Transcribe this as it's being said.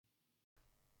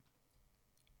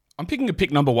I'm picking a pick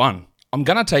number one. I'm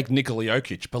going to take Nikola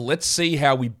Jokic, but let's see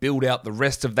how we build out the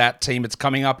rest of that team. It's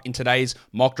coming up in today's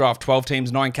mock draft. 12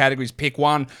 teams, 9 categories. Pick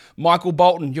one. Michael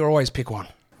Bolton, you're always pick one.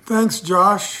 Thanks,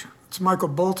 Josh. It's Michael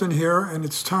Bolton here, and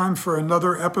it's time for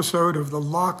another episode of the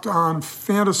Locked On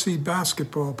Fantasy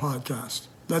Basketball Podcast.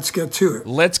 Let's get to it.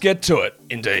 Let's get to it,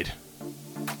 indeed.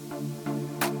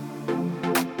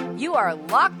 You are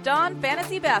Locked On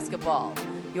Fantasy Basketball,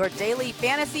 your daily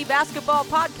fantasy basketball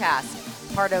podcast,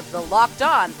 part of the Locked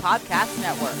On Podcast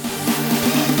Network.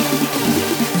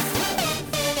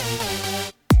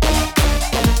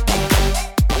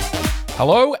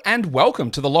 Hello and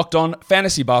welcome to the Locked On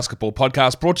Fantasy Basketball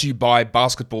Podcast, brought to you by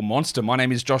Basketball Monster. My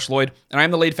name is Josh Lloyd, and I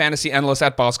am the lead fantasy analyst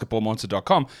at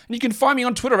basketballmonster.com. And you can find me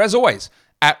on Twitter, as always,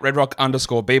 at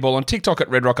redrock_bball, on TikTok at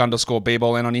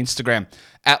redrock_bball, and on Instagram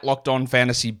at Locked On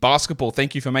Fantasy Basketball.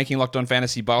 Thank you for making Locked On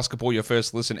Fantasy Basketball your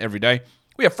first listen every day.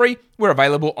 We are free. We're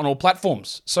available on all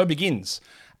platforms. So begins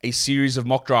a series of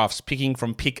mock drafts, picking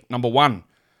from pick number one.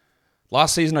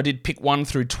 Last season, I did pick 1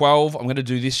 through 12. I'm going to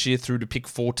do this year through to pick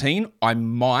 14. I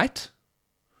might,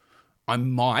 I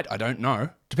don't know.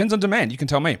 Depends on demand. You can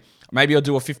tell me. Maybe I'll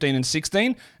do a 15 and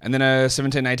 16, and then a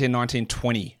 17, 18, 19,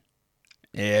 20.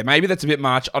 Yeah, maybe that's a bit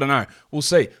much. I don't know. We'll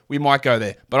see. We might go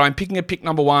there. But I'm picking a pick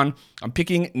number one. I'm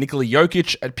picking Nikola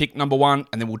Jokic at pick number one,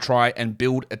 and then we'll try and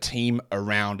build a team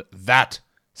around that.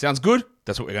 Sounds good?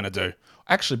 That's what we're going to do.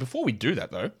 Actually, before we do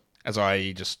that, though, as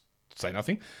I just say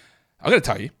nothing, I'm going to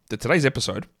tell you that today's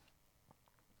episode,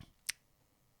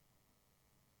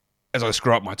 as I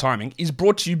screw up my timing, is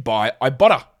brought to you by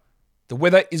Ibotta. The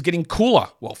weather is getting cooler.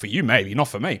 Well, for you maybe, not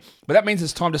for me. But that means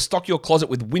it's time to stock your closet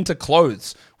with winter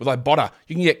clothes. With Ibotta,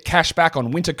 you can get cash back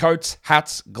on winter coats,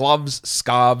 hats, gloves,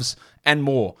 scarves, and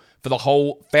more for the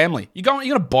whole family. You're going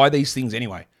to buy these things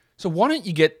anyway. So why don't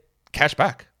you get cash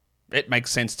back? It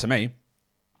makes sense to me.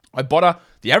 Ibotta,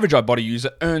 the average Ibotta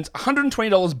user, earns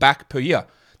 $120 back per year.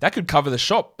 That could cover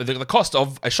the cost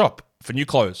of a shop for new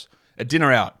clothes, a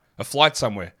dinner out, a flight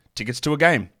somewhere, tickets to a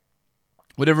game.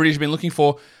 Whatever it is you've been looking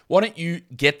for, why don't you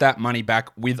get that money back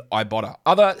with Ibotta?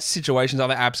 Other situations,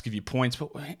 other apps give you points,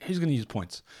 but who's going to use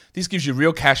points? This gives you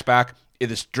real cash back,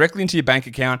 either directly into your bank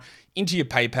account, into your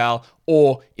PayPal,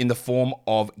 or in the form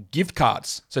of gift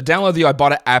cards. So download the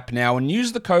Ibotta app now and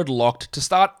use the code LOCKED to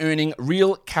start earning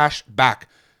real cash back.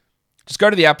 Just go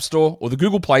to the App Store or the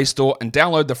Google Play Store and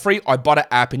download the free Ibotta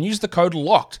app and use the code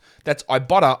LOCKED. That's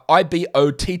Ibotta,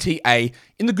 I-B-O-T-T-A,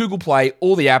 in the Google Play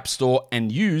or the App Store,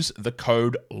 and use the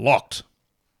code LOCKED.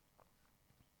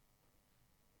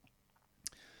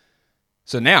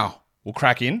 So now we'll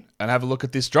crack in and have a look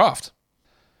at this draft.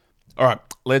 All right,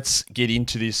 let's get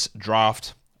into this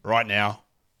draft right now.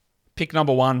 Pick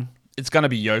number one, it's going to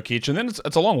be Jokic, and then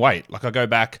it's a long wait. Like I go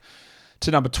back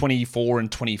to number 24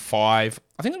 and 25.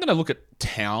 I think I'm going to look at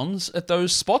Towns at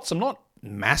those spots. I'm not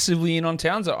massively in on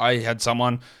Towns. I had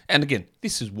someone, and again,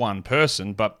 this is one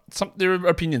person, but there are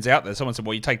opinions out there. Someone said,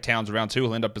 well, you take Towns round 2,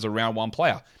 he'll end up as a round 1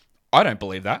 player. I don't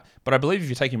believe that, but I believe if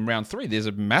you take him round 3, there's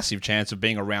a massive chance of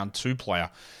being a round 2 player.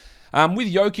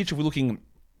 With Jokic, if we're looking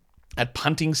at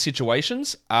punting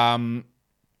situations,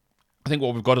 I think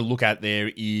what we've got to look at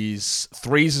there is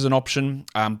threes as an option.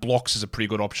 Blocks is a pretty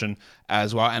good option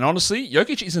as well. And honestly,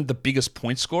 Jokic isn't the biggest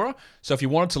point scorer. So if you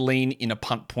wanted to lean in a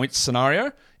punt points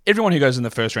scenario, everyone who goes in the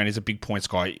first round is a big points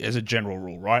guy as a general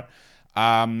rule, right?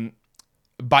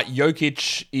 But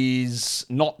Jokic is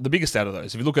not the biggest out of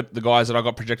those. If you look at the guys that I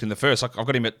got projected in the first, I've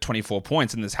got him at 24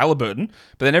 points, and there's Halliburton,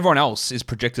 but then everyone else is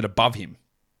projected above him.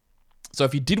 So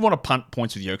if you did want to punt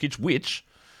points with Jokic, which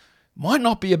might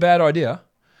not be a bad idea,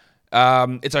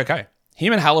 it's okay.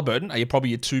 Him and Halliburton are probably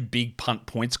your 2 big punt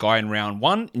points guy in round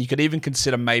 1, and you could even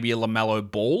consider maybe a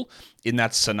LaMelo Ball in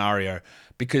that scenario,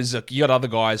 because you got other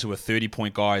guys who are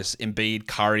 30-point guys: Embiid,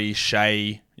 Curry,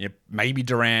 Shea, maybe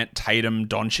Durant, Tatum,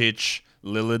 Doncic,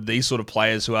 Lillard, these sort of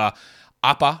players who are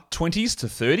upper 20s to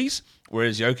 30s,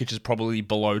 whereas Jokic is probably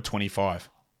below 25.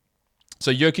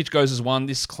 So Jokic goes as 1.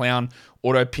 This clown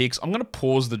auto picks. I'm going to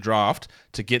pause the draft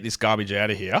to get this garbage out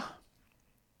of here,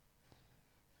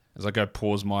 as I go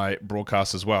pause my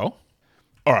broadcast as well.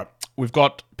 All right, we've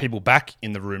got people back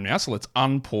in the room now, so let's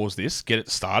unpause this, get it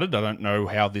started. I don't know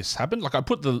how this happened. Like, I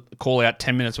put the call out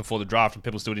 10 minutes before the draft and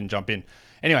people still didn't jump in.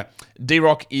 Anyway,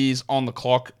 D-Rock is on the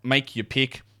clock. Make your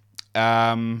pick.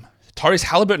 Tyrese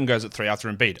Halliburton goes at 3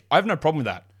 after Embiid. I have no problem with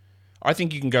that. I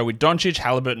think you can go with Doncic,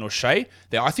 Halliburton, or Shea.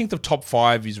 I think the top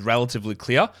 5 is relatively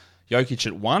clear. Jokic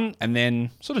at 1, and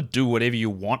then sort of do whatever you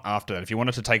want after that. If you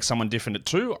wanted to take someone different at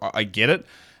 2, I get it.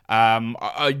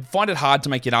 I find it hard to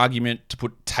make an argument to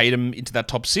put Tatum into that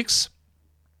top 6.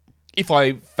 If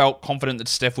I felt confident that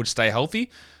Steph would stay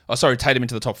healthy, Oh, sorry, Tatum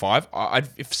into the top 5.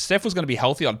 If Steph was going to be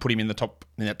healthy, I'd put him in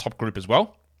that top group as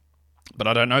well. But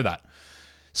I don't know that.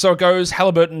 So it goes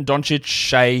Halliburton, Doncic,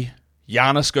 Shea,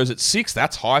 Giannis goes at 6.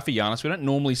 That's high for Giannis. We don't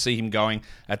normally see him going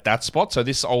at that spot. So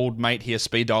this old mate here,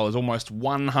 Speed Dial, is almost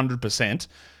 100%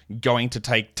 going to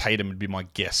take Tatum, would be my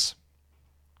guess.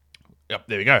 Yep,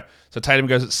 there we go. So Tatum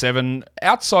goes at 7.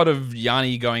 Outside of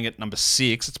Yanni going at number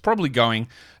 6, it's probably going,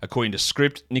 according to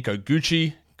script, Nico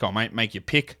Gucci. Go on, mate, make your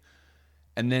pick.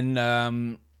 And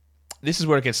then this is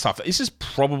where it gets tough. This is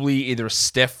probably either a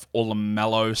Steph or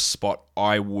LaMelo spot.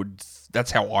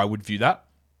 That's how I would view that.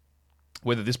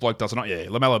 Whether this bloke does or not, yeah,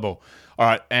 LaMelo Ball. All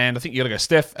right, and I think you got to go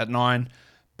Steph at 9.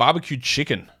 Barbecue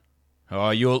chicken.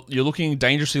 You're looking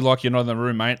dangerously like you're not in the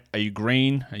room, mate. Are you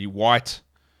green? Are you white?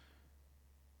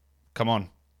 Come on.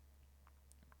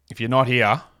 If you're not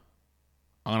here,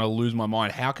 I'm going to lose my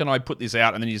mind. How can I put this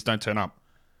out and then you just don't turn up?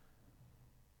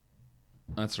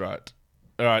 That's right.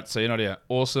 All right, so you're not here.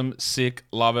 Awesome, sick,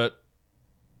 love it.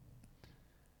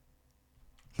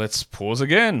 Let's pause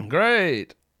again.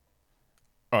 Great.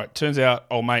 All right, turns out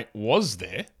old mate was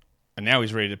there, and now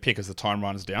he's ready to pick as the time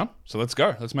runs down. So let's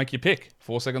go. Let's make your pick.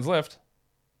 4 seconds left.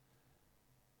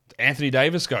 Anthony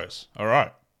Davis goes. All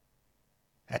right.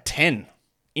 At 10.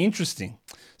 Interesting.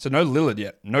 So no Lillard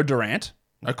yet. No Durant.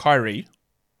 No Kyrie.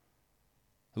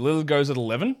 Lillard goes at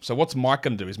 11. So what's Mike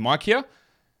going to do? Is Mike here?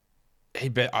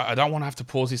 I don't want to have to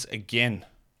pause this again.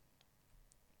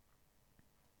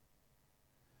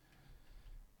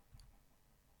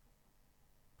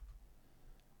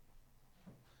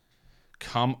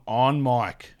 Come on,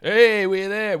 Mike. Hey, we're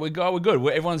there. We're good.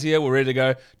 Everyone's here. We're ready to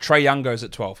go. Trae Young goes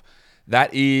at 12.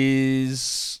 That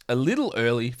is a little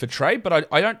early for Trae, but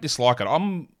I don't dislike it.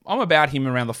 I'm about him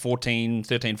around the 13,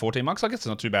 14 marks. I guess it's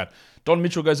not too bad. Don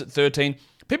Mitchell goes at 13.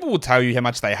 People will tell you how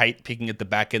much they hate picking at the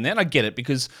back end. Then I get it,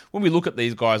 because when we look at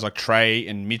these guys like Trae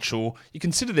and Mitchell, you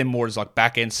consider them more as like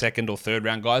back end, second or third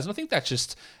round guys. And I think that's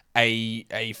just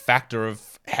a factor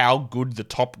of how good the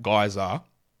top guys are.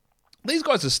 These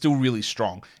guys are still really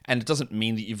strong, and it doesn't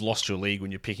mean that you've lost your league when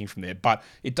you're picking from there, but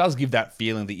it does give that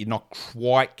feeling that you're not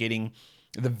quite getting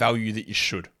the value that you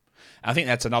should. And I think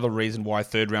that's another reason why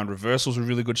third round reversals are a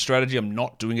really good strategy. I'm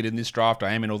not doing it in this draft.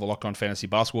 I am in all the Locked On Fantasy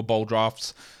Basketball Bowl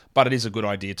drafts, but it is a good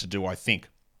idea to do, I think.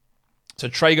 So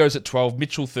Trae goes at 12,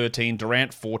 Mitchell 13,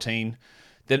 Durant 14,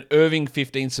 then Irving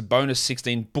 15, Sabonis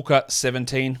 16, Booker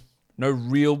 17. No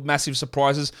real massive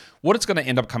surprises. What it's going to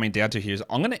end up coming down to here is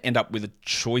I'm going to end up with a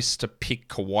choice to pick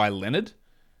Kawhi Leonard,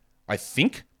 I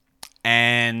think.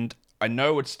 And I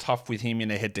know it's tough with him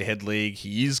in a head-to-head league.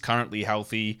 He is currently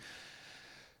healthy.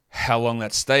 How long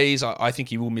that stays, I think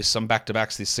he will miss some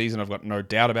back-to-backs this season. I've got no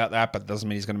doubt about that, but it doesn't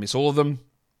mean he's going to miss all of them.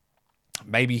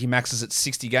 Maybe he maxes at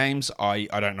 60 games. I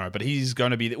don't know, but he's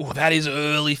going to be... Oh, that is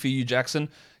early for you, Jackson.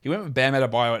 He went with Bam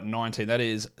Adebayo at 19. That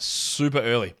is super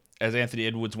early, as Anthony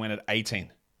Edwards went at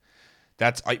 18. We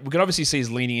can obviously see he's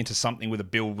leaning into something with a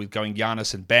build with going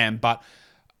Giannis and Bam, but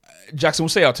Jackson, we'll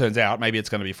see how it turns out. Maybe it's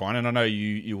going to be fine, and I know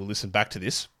you will listen back to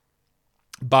this.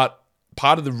 But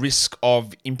part of the risk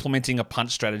of implementing a punt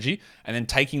strategy and then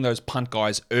taking those punt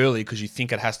guys early because you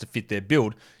think it has to fit their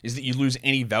build is that you lose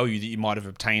any value that you might have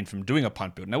obtained from doing a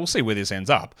punt build. Now, we'll see where this ends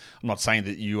up. I'm not saying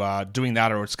that you are doing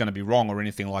that or it's going to be wrong or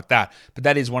anything like that, but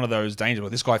that is one of those dangers where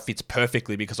this guy fits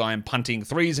perfectly because I am punting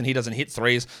threes and he doesn't hit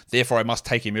threes, therefore I must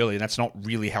take him early, and that's not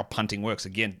really how punting works.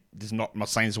 Again, I'm not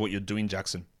saying this is what you're doing,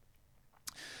 Jackson.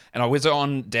 And I was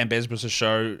on Dan Besbris'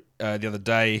 show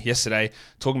yesterday,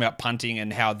 talking about punting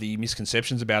and how the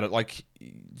misconceptions about it. Like,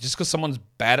 just because someone's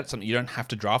bad at something, you don't have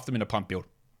to draft them in a punt build.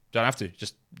 Don't have to.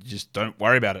 Just don't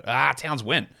worry about it. Towns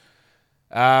went.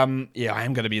 Yeah, I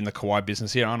am going to be in the Kawhi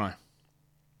business here, aren't I?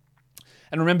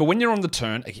 And remember, when you're on the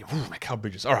turn, again, Mikal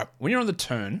Bridges. All right, when you're on the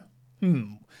turn,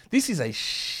 this is a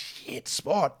shit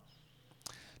spot.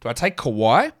 Do I take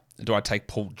Kawhi? Do I take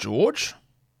Paul George?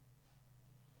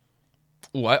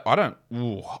 Oh, I don't.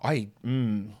 Ooh, I'm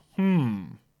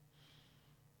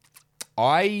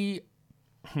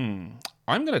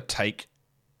going to take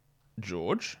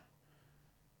George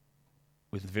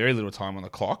with very little time on the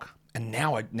clock, and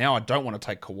now I don't want to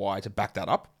take Kawhi to back that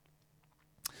up.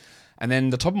 And then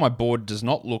the top of my board does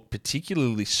not look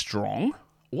particularly strong.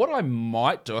 What I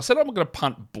might do, I said I'm going to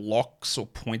punt blocks or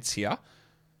points here.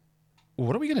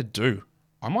 What are we going to do?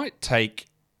 I might take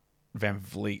Van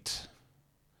Vliet.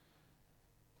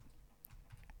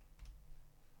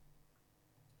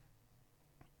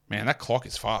 Man, that clock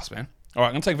is fast, man. All right,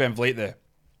 I'm going to take Van Vliet there.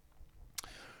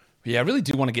 Yeah, I really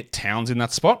do want to get Towns in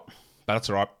that spot, but that's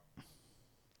all right.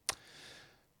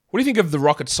 What do you think of the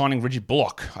Rockets signing Reggie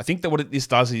Bullock? I think that what this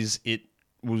does is it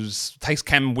takes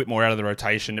Cam Whitmore out of the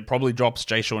rotation. It probably drops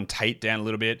Jay Sean Tate down a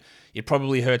little bit. It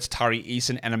probably hurts Tari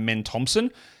Eason and Amen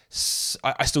Thompson.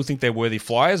 I still think they're worthy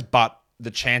flyers, but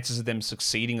the chances of them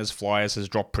succeeding as flyers has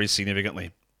dropped pretty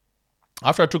significantly.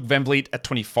 After I took Van Vliet at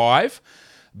 25,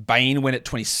 Bain went at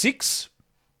 26.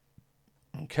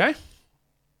 Okay.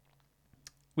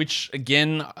 Which,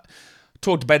 again,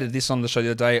 debated this on the show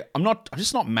the other day. I'm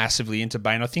just not massively into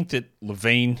Bain. I think that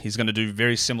Levine is going to do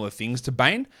very similar things to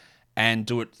Bain and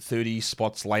do it 30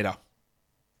 spots later.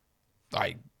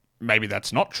 Maybe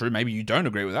that's not true. Maybe you don't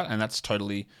agree with that, and that's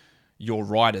totally your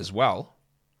right as well.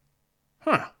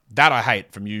 That I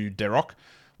hate from you, Derrock.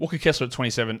 Walker Kessler at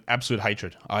 27, absolute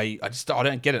hatred. I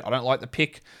don't get it. I don't like the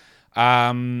pick.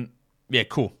 Yeah,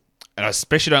 cool. And I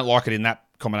especially don't like it in that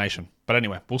combination. But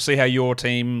anyway, we'll see how your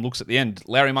team looks at the end.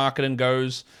 Larry Marketing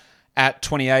goes at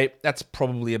 28. That's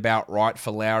probably about right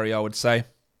for Lowry, I would say.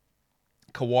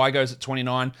 Kawhi goes at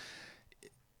 29.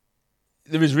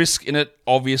 There is risk in it,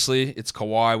 obviously. It's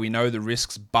Kawhi. We know the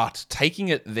risks, but taking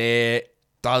it there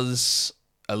does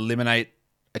eliminate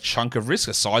a chunk of risk,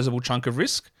 a sizable chunk of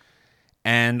risk,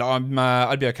 and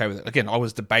I'd be okay with it. Again, I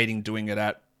was debating doing it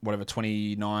at whatever,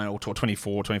 29 or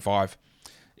 24, 25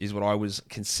 is what I was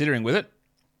considering with it.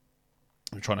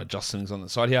 I'm trying to adjust things on the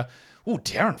side here. Oh,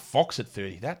 Darren Fox at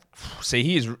 30.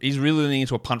 He's really leaning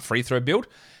into a punt free throw build,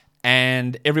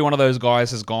 and every one of those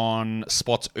guys has gone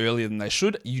spots earlier than they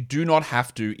should. You do not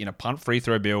have to, in a punt free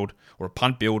throw build or a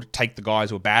punt build, take the guys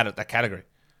who are bad at that category.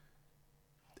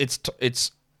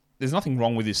 There's nothing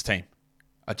wrong with this team.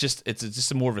 It's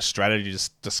just more of a strategy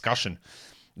discussion.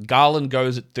 Garland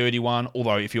goes at 31,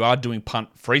 although if you are doing punt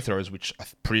free throws, which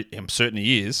I'm certain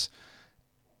he is,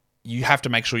 you have to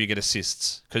make sure you get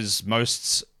assists because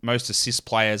most assist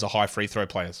players are high free throw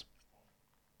players.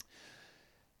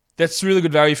 That's really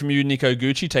good value from you, Nico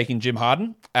Gucci, taking Jim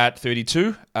Harden at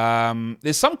 32.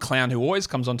 There's some clown who always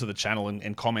comes onto the channel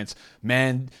and comments,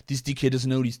 man, this dickhead doesn't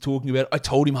know what he's talking about. I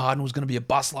told him Harden was going to be a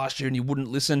bust last year and he wouldn't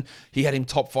listen. He had him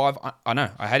top 5. I know.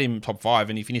 I had him top 5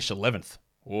 and he finished 11th.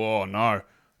 Oh, no.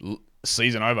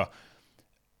 Season over.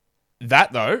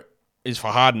 That, though, is for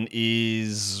Harden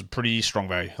is pretty strong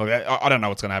value. I don't know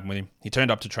what's going to happen with him. He turned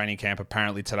up to training camp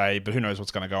apparently today, but who knows what's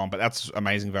going to go on. But that's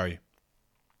amazing value.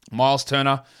 Miles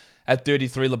Turner at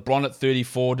 33, LeBron at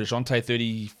 34, DeJounte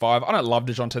 35. I don't love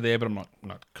DeJounte there, but I'm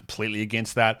not completely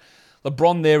against that.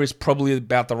 LeBron there is probably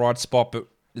about the right spot, but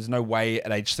there's no way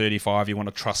at age 35 you want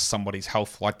to trust somebody's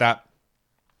health like that.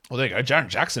 Well, there you go. Jaren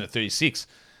Jackson at 36.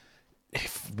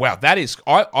 Wow, that is...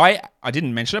 I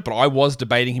didn't mention it, but I was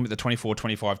debating him at the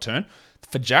 24-25 turn.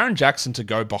 For Jaren Jackson to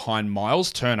go behind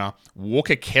Miles Turner,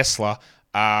 Walker Kessler,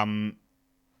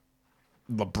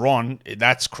 LeBron,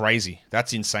 that's crazy.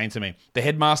 That's insane to me. The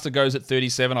Headmaster goes at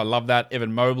 37. I love that.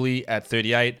 Evan Mobley at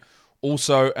 38.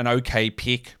 Also an okay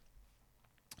pick.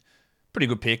 Pretty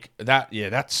good pick.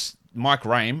 That's Mike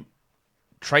Rame,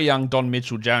 Trae Young, Don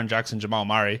Mitchell, Jaren Jackson, Jamal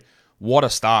Murray. What a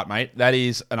start, mate. That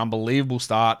is an unbelievable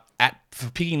start for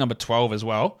picking number 12 as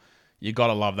well. You got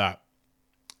to love that.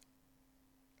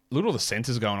 Look at all the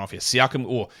centers going off here.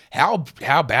 Siakam,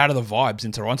 how bad are the vibes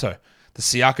in Toronto? The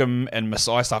Siakam and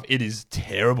Masai stuff, it is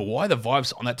terrible. Why are the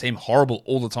vibes on that team horrible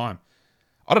all the time?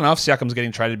 I don't know if Siakam's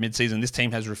getting traded mid-season. This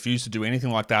team has refused to do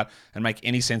anything like that and make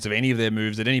any sense of any of their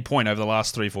moves at any point over the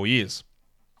last 3-4 years.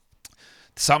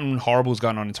 Something horrible is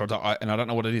going on in Toronto, and I don't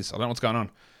know what it is. I don't know what's going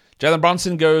on. Jalen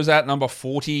Brunson goes at number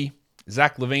 40.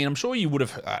 Zach LaVine, I'm sure you would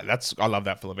have... I love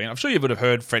that for LaVine. I'm sure you would have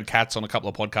heard Fred Katz on a couple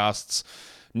of podcasts,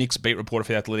 Knicks beat reporter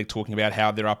for The Athletic, talking about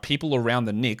how there are people around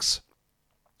the Knicks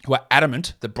who are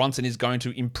adamant that Brunson is going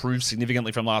to improve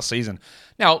significantly from last season.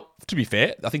 Now, to be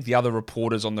fair, I think the other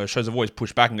reporters on those shows have always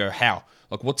pushed back and go, how?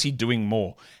 Like, what's he doing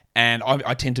more? And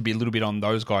I tend to be a little bit on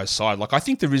those guys' side. Like, I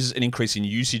think there is an increase in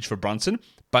usage for Brunson,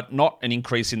 but not an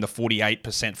increase in the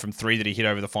 48% from 3 that he hit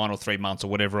over the final 3 months or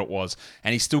whatever it was.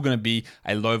 And he's still going to be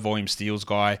a low-volume steals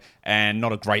guy and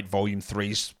not a great volume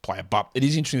threes player. But it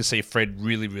is interesting to see Fred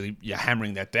really, really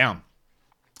hammering that down.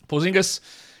 Porzingis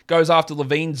goes after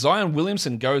Levine. Zion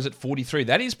Williamson goes at 43.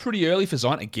 That is pretty early for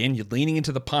Zion. Again, you're leaning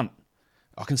into the punt.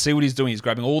 I can see what he's doing. He's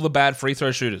grabbing all the bad free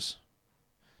throw shooters.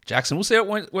 Jackson, we'll see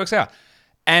how it works out.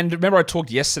 And remember I talked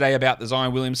yesterday about the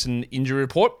Zion Williamson injury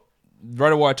report?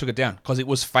 Right away I took it down because it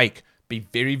was fake. Be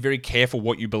very, very careful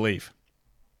what you believe.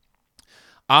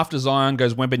 After Zion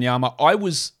goes Wembanyama. I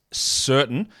was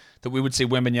certain that we would see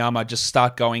Wembanyama just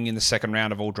start going in the second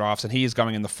round of all drafts, and he is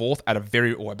going in the fourth at a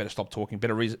very... I better stop talking.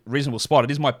 Better reasonable spot. It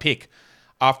is my pick.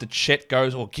 After Chet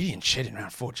goes... Gideon Chet in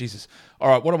round 4. Jesus. All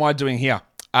right, what am I doing here?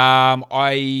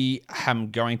 I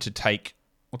am going to take...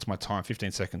 What's my time?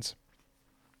 15 seconds.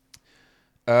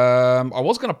 I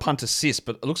was going to punt assist,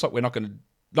 but it looks like we're not going to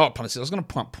Not punt. I was going to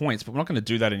punt points, but we're not going to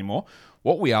do that anymore.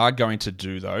 What we are going to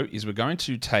do, though, is we're going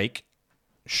to take...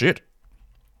 Shit.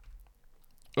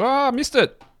 I missed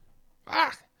it.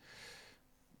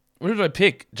 What did I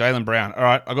pick? Jaylen Brown. All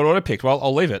right, I got auto-picked. Well,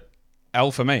 I'll leave it.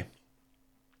 L for me.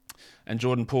 And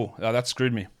Jordan Poole. Oh, that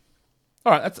screwed me.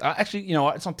 All right, that's actually, you know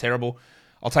what? It's not terrible.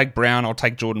 I'll take Brown. I'll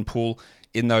take Jordan Poole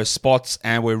in those spots,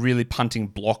 and we're really punting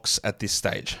blocks at this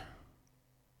stage.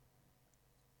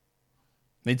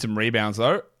 Need some rebounds,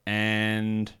 though,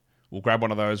 and we'll grab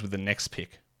one of those with the next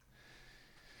pick.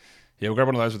 Yeah, we'll grab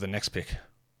one of those with the next pick.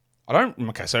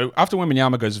 Okay, so after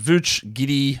Wembanyama goes Vooch,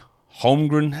 Giddey,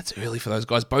 Holmgren. That's early for those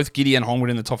guys. Both Giddey and Holmgren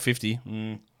in the top 50.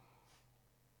 And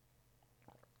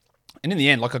in the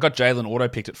end, like I got Jalen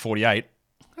auto-picked at 48.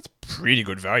 That's pretty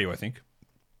good value, I think.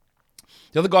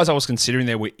 The other guys I was considering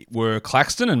there were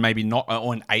Claxton and maybe not,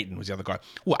 and Ayton was the other guy.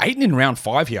 Well, Ayton in round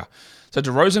 5 here. So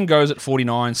DeRozan goes at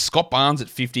 49, Scott Barnes at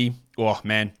 50. Oh,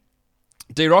 man.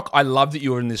 D-Rock, I love that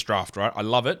you were in this draft, right? I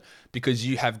love it because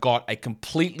you have got a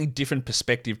completely different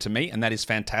perspective to me, and that is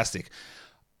fantastic.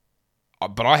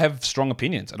 But I have strong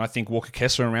opinions, and I think Walker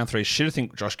Kessler in round 3 is shit. I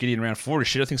think Josh Giddey in round 4 is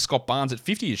shit. I think Scott Barnes at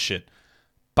 50 is shit.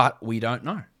 But we don't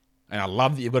know. And I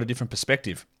love that you've got a different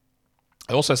perspective.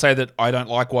 I also say that I don't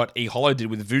like what E. Hollow did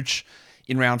with Vooch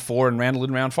in round 4 and Randall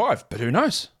in round 5. But who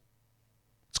knows?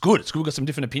 It's good. It's good. We've got some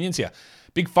different opinions here.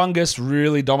 Big Fungus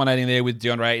really dominating there with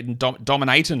DeAndre Ayton.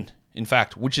 Dominating, in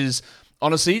fact, which is,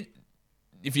 honestly,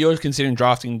 if you're considering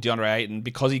drafting DeAndre Ayton,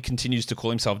 because he continues to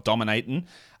call himself dominating,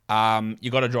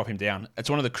 you got to drop him down. It's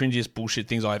one of the cringiest bullshit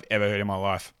things I've ever heard in my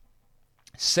life.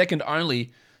 Second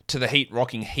only to the Heat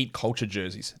rocking Heat culture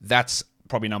jerseys. That's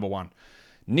probably number 1.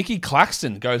 Nicky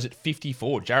Claxton goes at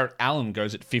 54. Jarrett Allen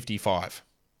goes at 55.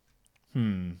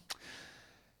 Well,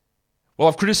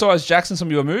 I've criticised Jackson some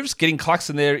of your moves. Getting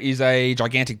Claxton there is a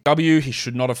gigantic W. He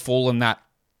should not have fallen that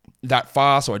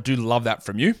far, so I do love that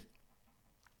from you.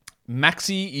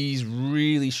 Maxey is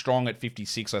really strong at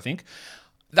 56, I think.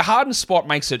 The Harden spot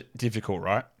makes it difficult,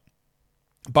 right?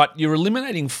 But you're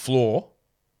eliminating floor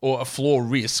or a floor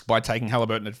risk by taking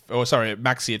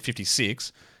Maxey at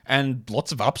 56, and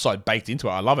lots of upside baked into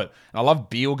it. I love it. And I love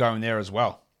Beal going there as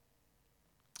well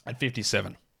at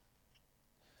 57.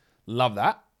 Love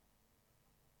that.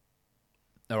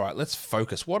 All right, let's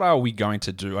focus. What are we going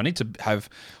to do? I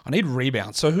need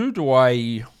rebounds. So who do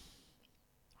I...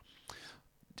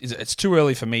 It's too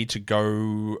early for me to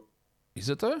go... Is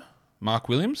it though? Mark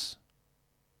Williams?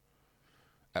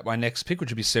 At my next pick, which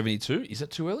would be 72. Is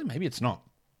it too early? Maybe it's not.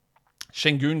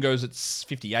 Şengün goes at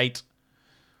 58.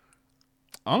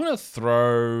 I'm going to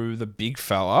throw the big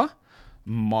fella,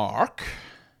 Mark.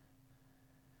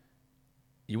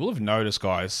 You will have noticed,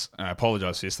 guys, and I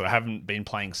apologize for this, that I haven't been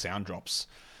playing sound drops.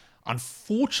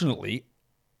 Unfortunately,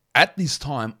 at this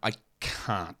time, I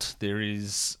can't.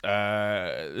 There's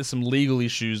some legal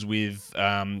issues with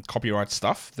copyright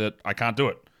stuff that I can't do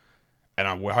it.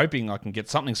 And we're hoping I can get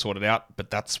something sorted out, but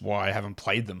that's why I haven't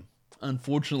played them,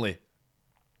 unfortunately.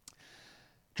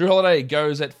 Drew Holiday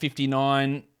goes at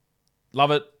 59.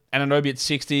 Love it. Anunoby at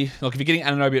 60. Look, if you're getting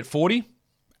Anunoby at 40,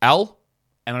 L.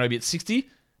 Anunoby at 60,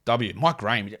 W. Mike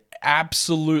Graham,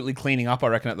 absolutely cleaning up, I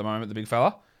reckon, at the moment, the big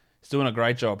fella. He's doing a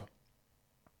great job.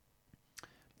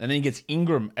 And then he gets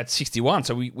Ingram at 61.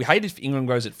 So we hate if Ingram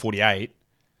goes at 48.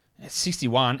 At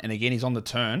 61, and again, he's on the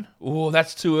turn. Oh,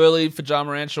 that's too early for Ja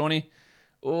Morant, Shawnee.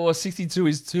 Oh, 62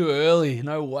 is too early.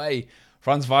 No way.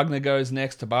 Franz Wagner goes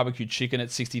next to Barbecue Chicken at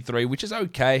 63, which is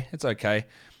okay. It's okay.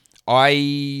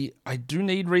 I do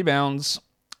need rebounds.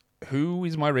 Who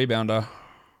is my rebounder?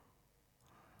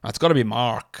 Oh, it's got to be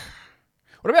Mark.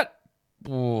 What about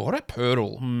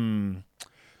Pirtle?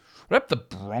 What about the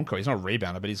Bronco? He's not a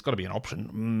rebounder, but he's got to be an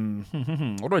option.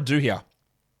 What do I do here?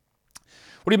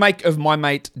 What do you make of my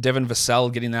mate Devin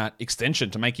Vassell getting that extension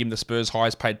to make him the Spurs'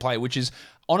 highest paid player, which is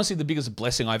honestly the biggest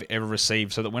blessing I've ever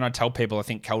received, so that when I tell people I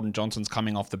think Keldon Johnson's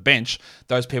coming off the bench,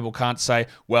 those people can't say,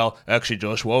 well, actually,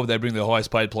 Josh, why would they bring the highest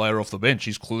paid player off the bench?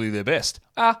 He's clearly their best.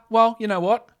 Well, you know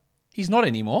what? He's not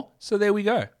anymore, so there we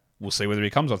go. We'll see whether he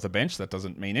comes off the bench. That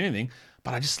doesn't mean anything,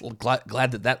 but I'm just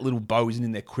glad that little bow isn't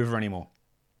in their quiver anymore.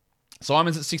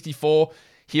 Simons at 64.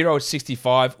 Hero at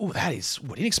 65. Oh, that is... I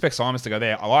didn't expect Simons to go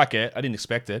there. I like it. I didn't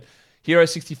expect it. Hero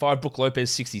 65. Brook Lopez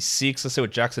 66. Let's see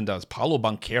what Jackson does. Paolo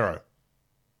Banchero.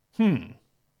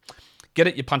 Get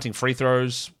it. You're punting free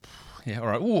throws. Yeah, all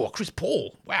right. Oh, Chris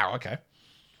Paul. Wow, okay.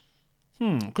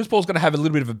 Chris Paul's going to have a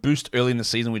little bit of a boost early in the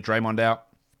season with Draymond out,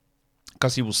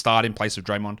 because he will start in place of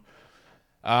Draymond.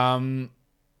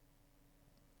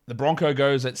 The Bronco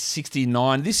goes at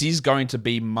 69. This is going to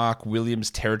be Mark Williams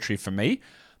territory for me.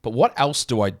 But what else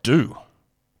do I do?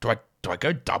 Do I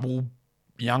go double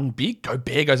young big.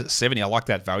 Gobert goes at 70. I like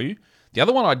that value. The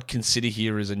other one I'd consider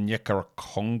here is a Onyeka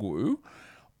Okongwu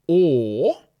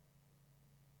or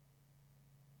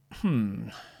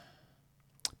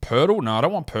Pirtle. No, I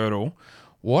don't want Pirtle.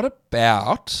 What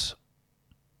about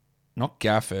not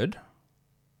Gafford?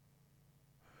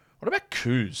 What about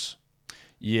Kuz?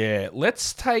 Yeah,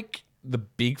 let's take the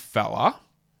big fella,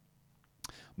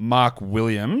 Mark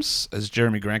Williams, as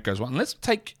Jeremy Grant goes one. Let's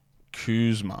take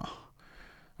Kuzma.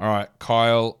 All right,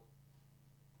 Kyle.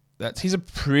 He's a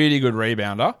pretty good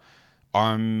rebounder.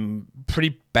 I'm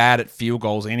pretty bad at field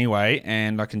goals anyway,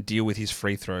 and I can deal with his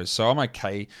free throws. So I'm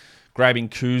okay grabbing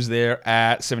Kuz there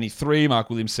at 73, Mark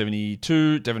Williams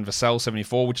 72, Devin Vassell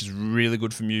 74, which is really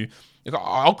good from you.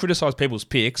 I'll criticize people's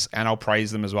picks and I'll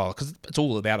praise them as well because it's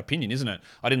all about opinion, isn't it?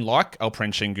 I didn't like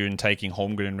Alperen Şengün taking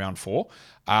Holmgren in round 4,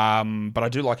 but I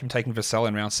do like him taking Vassell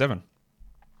in round 7.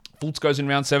 Fultz goes in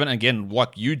round 7. Again,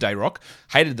 like you, Dayrock,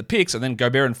 hated the picks, and then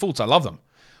Gobert and Fultz, I love them.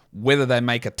 Whether they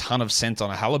make a ton of sense on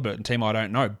a Halliburton team, I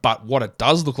don't know. But what it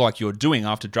does look like you're doing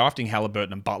after drafting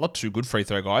Halliburton and Butler, 2 good free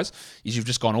throw guys, is you've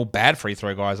just gone all bad free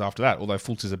throw guys after that, although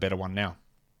Fultz is a better one now.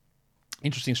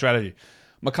 Interesting strategy.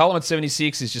 McCollum at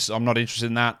 76 is just, I'm not interested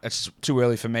in that. It's too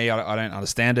early for me. I don't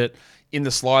understand it. In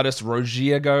the slightest,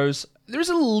 Rozier goes. There is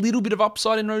a little bit of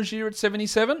upside in Rozier at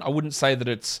 77. I wouldn't say that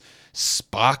it's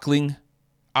sparkling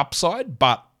upside,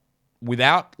 but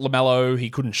without LaMelo, he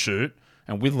couldn't shoot.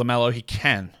 And with LaMelo, he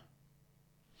can.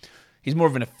 He's more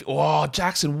of an... Oh,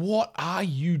 Jackson, what are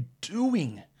you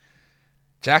doing?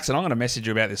 Jackson, I'm going to message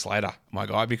you about this later, my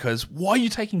guy, because why are you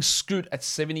taking Scoot at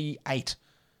 78?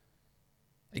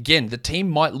 Again, the team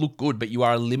might look good, but you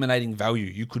are eliminating value.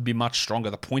 You could be much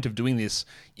stronger. The point of doing this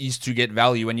is to get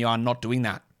value, and you are not doing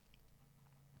that.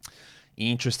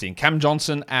 Interesting. Cam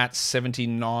Johnson at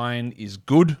 79 is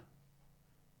good.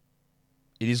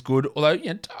 It is good, although...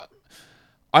 Yeah,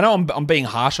 I know I'm being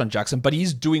harsh on Jackson, but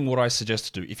he's doing what I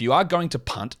suggest to do. If you are going to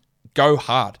punt, go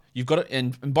hard. You've got to,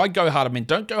 and by go hard, I mean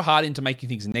don't go hard into making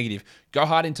things negative. Go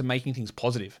hard into making things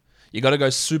positive. You got to go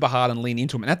super hard and lean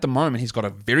into him. And at the moment, he's got a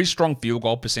very strong field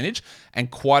goal percentage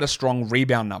and quite a strong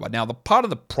rebound number. Now, the part of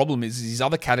the problem is his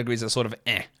other categories are sort of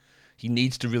He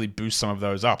needs to really boost some of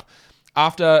those up.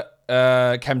 After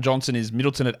Cam Johnson is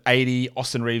Middleton at 80,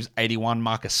 Austin Reeves 81,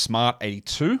 Marcus Smart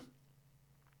 82.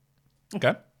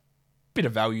 Okay. Bit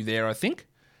of value there, I think.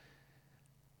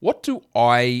 What do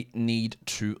I need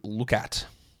to look at?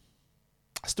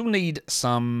 I still need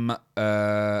some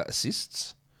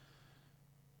assists.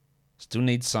 Still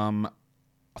need some...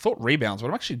 I thought rebounds, but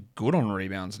I'm actually good on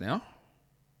rebounds now.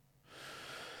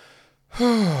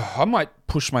 I might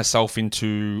push myself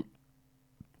into...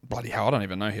 Bloody hell, I don't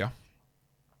even know here.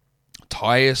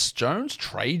 Tyus Jones?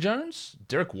 Trey Jones?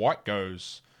 Derek White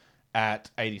goes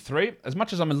at 83. As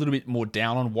much as I'm a little bit more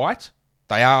down on White...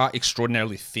 They are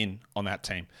extraordinarily thin on that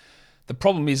team. The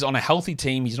problem is, on a healthy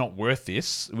team, he's not worth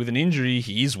this. With an injury,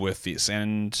 he is worth this.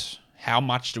 And how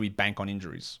much do we bank on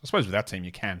injuries? I suppose with that team,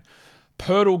 you can.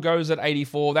 Pirtle goes at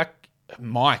 84.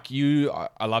 Mike,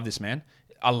 I love this, man.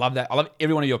 I love that. I love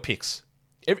every one of your picks.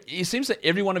 It seems that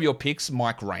every one of your picks,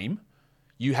 Mike Rame,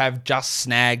 you have just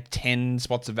snagged 10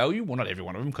 spots of value. Well, not every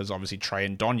one of them, because obviously Trey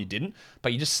and Don you didn't.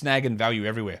 But you just snagging value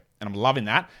everywhere. And I'm loving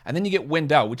that. And then you get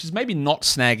Wendell, which is maybe not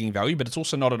snagging value, but it's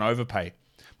also not an overpay.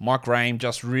 Mike Rame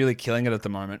just really killing it at the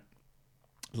moment.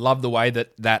 Love the way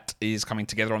that is coming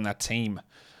together on that team.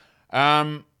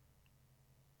 All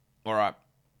right.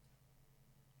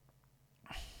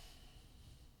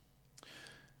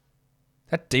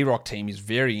 That D-Rock team is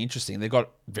very interesting. They've got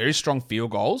very strong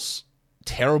field goals,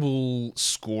 terrible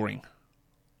scoring,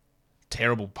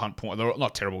 terrible punt points. They're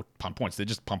not terrible punt points. They're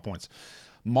just punt points.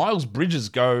 Miles Bridges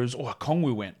goes... Oh,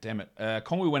 Kongwu went. Damn it.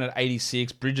 Kongwu went at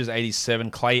 86. Bridges 87.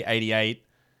 Clay 88.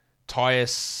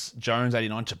 Tyus Jones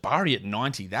 89. Jabari at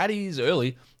 90. That is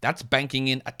early. That's banking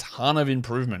in a ton of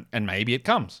improvement. And maybe it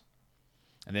comes.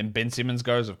 And then Ben Simmons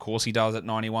goes. Of course he does at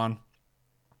 91.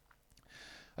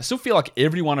 I still feel like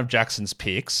every one of Jackson's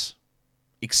picks,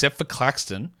 except for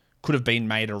Claxton, could have been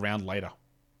made a round later.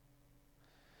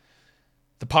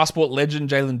 The passport legend,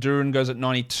 Jalen Duren, goes at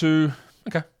 92.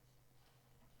 Okay.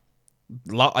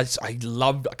 I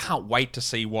can't wait to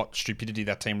see what stupidity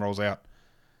that team rolls out.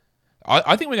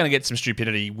 I think we're going to get some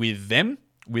stupidity with them,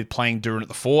 with playing Duren at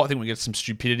the 4. I think we get some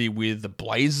stupidity with the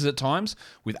Blazers at times,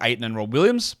 with Ayton and Rob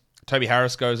Williams. Toby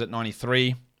Harris goes at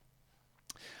 93.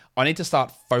 I need to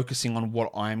start focusing on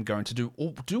what I'm going to do.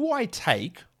 Or do I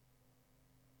take...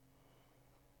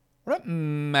 What about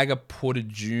Maga Porter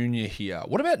Jr. here?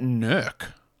 What about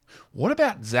Nurk? What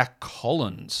about Zach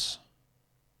Collins?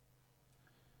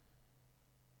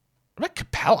 What about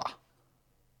Capella?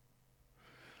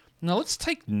 No, let's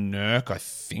take Nurk, I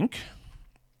think.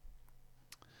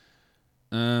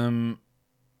 I'm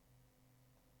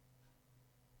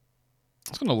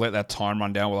just going to let that time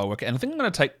run down while I work it. And I think I'm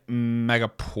going to take Michael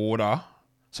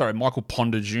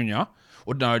Ponder Jr.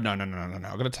 Or no. I'm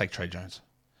going to take Trey Jones.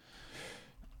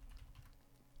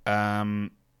 No,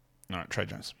 Trey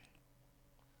Jones.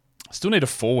 Still need a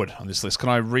forward on this list. Can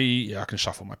I I can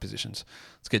shuffle my positions.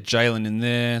 Let's get Jalen in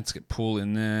there. Let's get Poole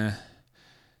in there.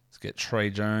 Let's get Trey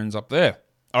Jones up there.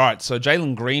 All right, so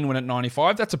Jalen Green went at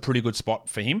 95. That's a pretty good spot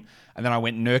for him. And then I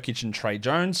went Nurkic and Trey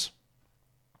Jones.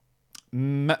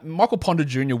 Michael Ponder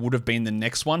Jr. would have been the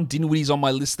next one. Dinwiddie's on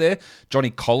my list there. Johnny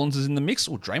Collins is in the mix.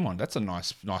 Oh, Draymond. That's a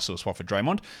nice little spot for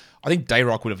Draymond. I think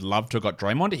Dayrock would have loved to have got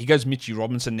Draymond. He goes Mitchie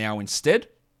Robinson now instead.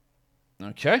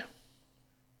 Okay.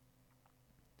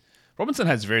 Robinson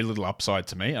has very little upside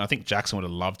to me, and I think Jackson would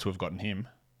have loved to have gotten him.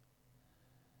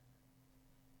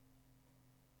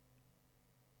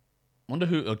 Wonder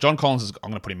who... John Collins is... I'm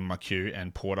going to put him in my queue,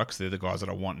 and Porter, because they're the guys that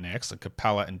I want next. And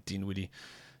Capella and Dinwiddie.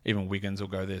 Even Wiggins will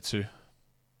go there too.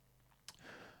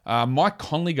 Mike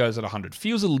Conley goes at 100.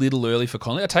 Feels a little early for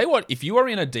Conley. I tell you what, if you are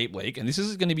in a deep league, and this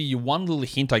is going to be your one little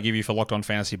hint I give you for Locked On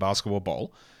Fantasy Basketball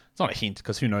Bowl. It's not a hint,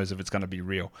 because who knows if it's going to be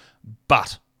real.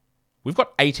 But... we've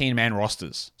got 18-man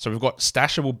rosters. So we've got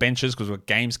stashable benches because we've got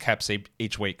games caps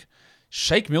each week.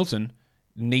 Shake Milton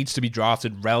needs to be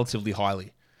drafted relatively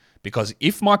highly. Because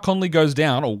if Mike Conley goes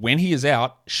down or when he is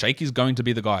out, Shake is going to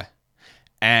be the guy.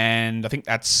 And I think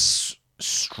that's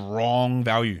strong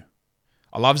value.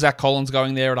 I love Zach Collins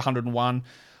going there at 101.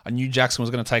 I knew Jackson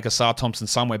was going to take Asar Thompson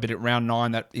somewhere, but at round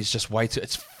 9, that is just way too...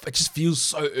 it just feels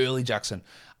so early, Jackson.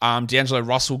 D'Angelo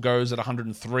Russell goes at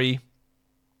 103,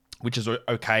 which is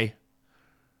okay.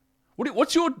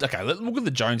 What's your... okay, let's look at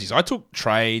the Jonesies. I took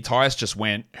Trey. Tyus just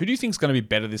went. Who do you think is going to be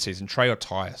better this season, Trey or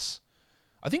Tyus?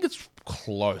 I think it's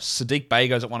close. Sadiq Bey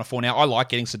goes at 104 now. I like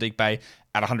getting Sadiq Bey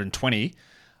at 120.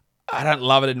 I don't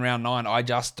love it in round 9. I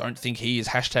just don't think he is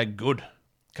 #good.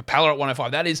 Capella at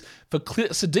 105. That is for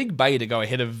Sadiq Bey to go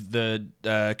ahead of the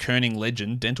Kerning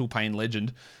legend, dental pain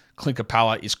legend, Clint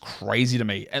Capella is crazy to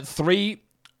me. At 3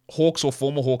 Hawks or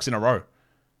former Hawks in a row.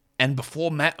 And before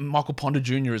Michael Ponder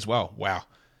Jr. as well. Wow.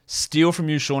 Steal from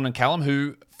you, Sean and Callum,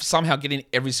 who somehow get in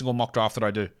every single mock draft that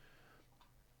I do.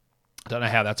 I don't know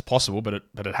how that's possible, but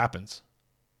it happens.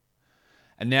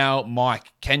 And now,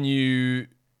 Mike, can you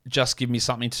just give me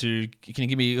something to... Can you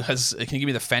give me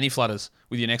the fanny flutters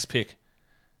with your next pick?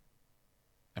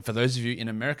 And for those of you in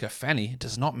America, fanny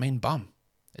does not mean bum.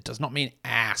 It does not mean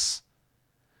ass.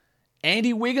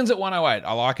 Andy Wiggins at 108.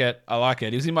 I like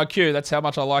it. He was in my queue. That's how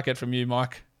much I like it from you,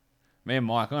 Mike. Me and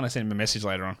Mike. I'm going to send him a message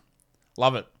later on.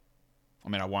 Love it. I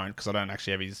mean, I won't because I don't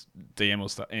actually have his DM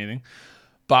or anything.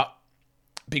 But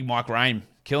Big Mike Rame,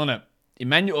 killing it.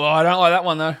 Emmanuel, I don't like that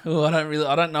one though.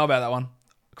 I don't know about that one.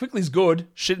 Quickly's good,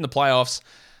 shit in the playoffs,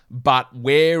 but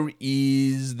where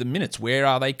is the minutes? Where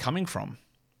are they coming from?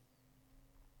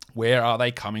 All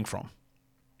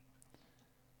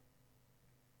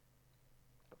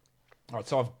right,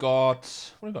 so I've got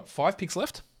 5 picks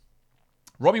left.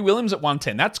 Robbie Williams at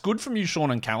 110. That's good from you,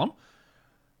 Sean and Callum.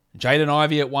 Jaden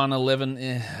Ivey at 111. I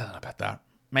don't know about that.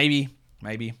 Maybe.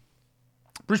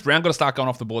 Bruce Brown got to start going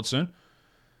off the board soon.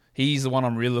 He's the one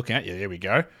I'm really looking at. Yeah, there we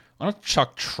go. I'm going to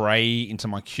chuck Trey into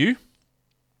my queue.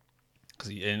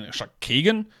 Chuck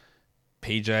Keegan,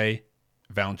 PJ,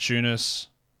 Valanciunas.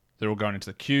 They're all going into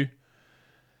the queue.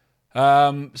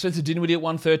 So it's a Dinwiddie at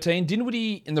 113.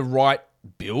 Dinwiddie in the right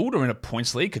build or in a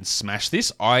points league can smash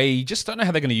this. I just don't know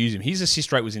how they're going to use him. His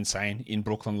assist rate was insane in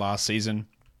Brooklyn last season.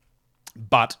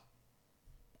 But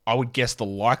I would guess the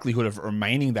likelihood of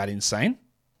remaining that insane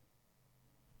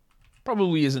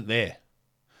probably isn't there.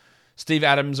 Steve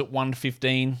Adams at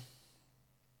 115.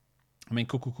 I mean,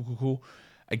 cool.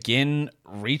 Again,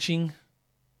 reaching.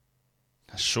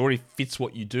 Sure, he fits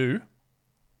what you do.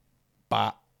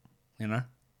 But,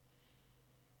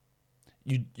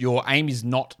 your aim is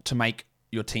not to make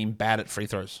your team bad at free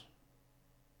throws.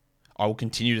 I will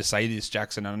continue to say this,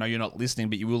 Jackson, and I know you're not listening,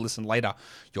 but you will listen later.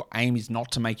 Your aim is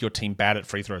not to make your team bad at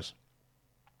free throws.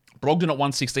 Brogdon at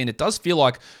 116. It does feel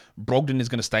like Brogdon is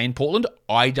going to stay in Portland.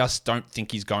 I just don't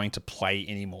think he's going to play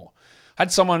anymore.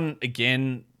 Had someone,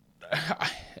 again,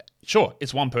 sure,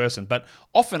 it's one person, but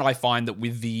often I find that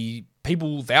with the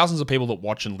people, thousands of people that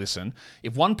watch and listen,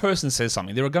 if one person says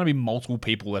something, there are going to be multiple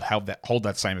people that hold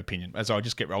that same opinion. As I'll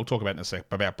talk about in a sec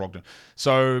about Brogdon.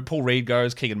 So Paul Reed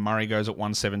goes, Keegan Murray goes at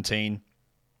 117.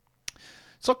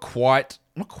 It's not quite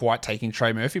taking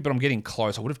Trey Murphy, but I'm getting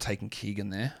close. I would have taken Keegan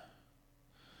there.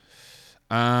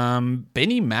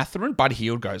 Benny Mathurin, Bud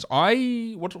Hield goes.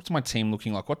 What's my team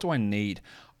looking like? What do I need?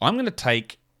 I'm going to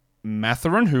take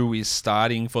Mathurin, who is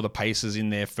starting for the Pacers in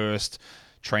their first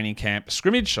training camp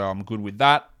scrimmage, so I'm good with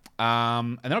that.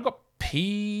 And then I've got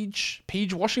Peach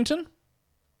Washington.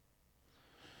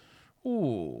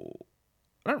 Ooh,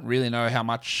 I don't really know how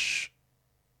much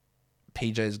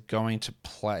PJ is going to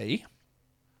play,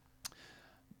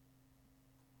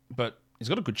 but he's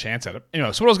got a good chance at it.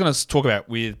 Anyway, so what I was going to talk about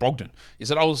with Brogdon is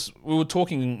that we were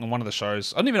talking on one of the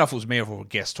shows. I don't even know if it was me or if it was a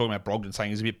guest talking about Brogdon,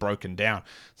 saying he's a bit broken down.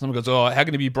 Someone goes, "Oh, how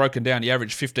can he be broken down? He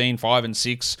averaged 15, 5, and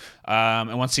 6,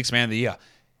 and won Sixth Man of the Year."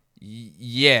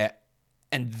 Yeah,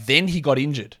 and then he got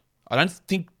injured. I don't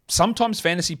think sometimes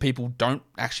fantasy people don't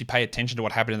actually pay attention to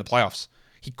what happened in the playoffs.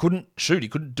 He couldn't shoot. He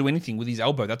couldn't do anything with his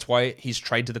elbow. That's why his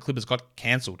trade to the Clippers got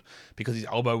cancelled, because his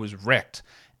elbow was wrecked.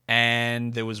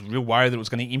 And there was real worry that it was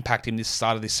going to impact him this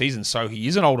start of this season. So he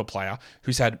is an older player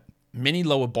who's had many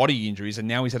lower body injuries, and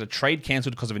now he's had a trade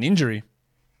cancelled because of an injury.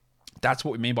 That's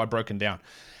what we mean by broken down.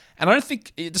 And I don't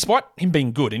think, despite him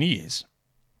being good, and he is,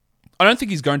 I don't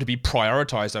think he's going to be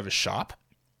prioritized over Sharp,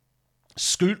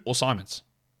 Scoot, or Simons.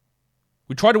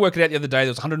 We tried to work it out the other day.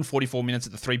 There was 144 minutes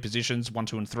at the three positions, 1,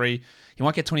 2, and 3. He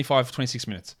might get 25, 26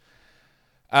 minutes.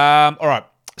 All right.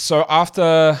 So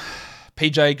after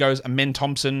PJ goes Amen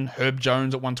Thompson, Herb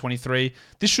Jones at 123.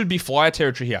 This should be flyer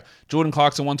territory here. Jordan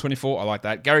Clarkson, 124. I like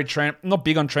that. Gary Trent, not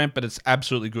big on Trent, but it's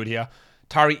absolutely good here.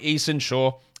 Tari Eason,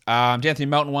 sure. D'Anthony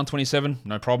Melton, 127.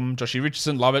 No problem. Joshie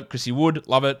Richardson, love it. Chrissy Wood,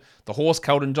 love it. The Horse,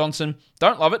 Keldon Johnson.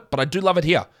 Don't love it, but I do love it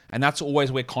here. And that's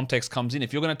always where context comes in.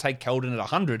 If you're going to take Keldon at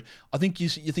 100, I think you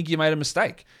think you made a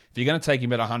mistake. If you're going to take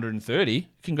him at 130,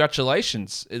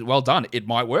 congratulations. Well done. It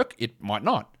might work. It might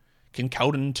not. Can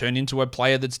Keldon turn into a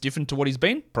player that's different to what he's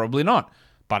been? Probably not.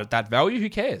 But at that value, who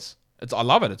cares? I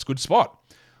love it. It's a good spot.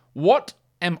 What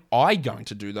am I going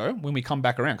to do, though, when we come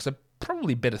back around? Because I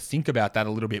probably better think about that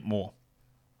a little bit more.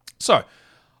 So,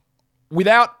 with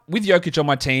Jokic on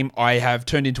my team, I have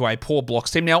turned into a poor blocks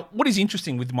team. Now, what is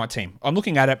interesting with my team? I'm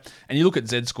looking at it, and you look at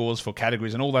Z scores for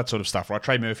categories and all that sort of stuff, right?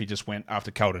 Trey Murphy just went after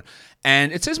Keldon.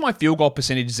 And it says my field goal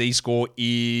percentage Z score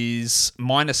is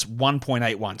minus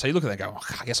 1.81. So you look at that and go,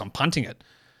 oh, I guess I'm punting it.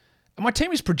 And my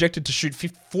team is projected to shoot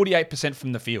 48%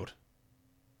 from the field.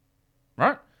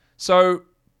 Right? So,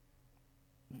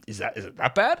 is it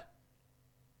that bad?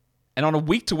 And on a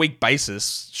week-to-week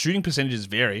basis, shooting percentages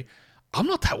vary. I'm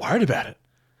not that worried about it.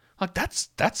 Like, that's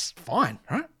fine,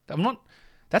 right?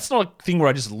 That's not a thing where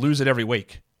I just lose it every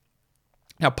week.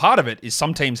 Now, part of it is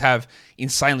some teams have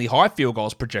insanely high field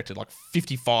goals projected, like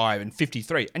 55 and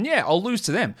 53. And yeah, I'll lose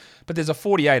to them. But there's a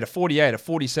 48, a 48, a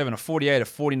 47, a 48, a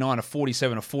 49, a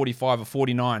 47, a 45, a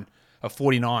 49, a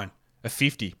 49, a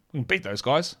 50. We can beat those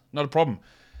guys. Not a problem.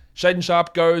 Shaden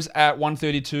Sharp goes at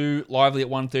 132, Lively at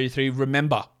 133.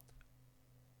 Remember,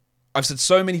 I've said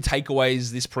so many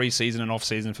takeaways this preseason and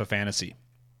off-season for fantasy.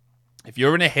 If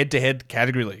you're in a head-to-head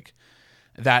category league,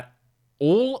 that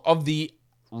all of the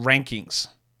rankings,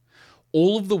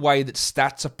 all of the way that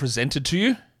stats are presented to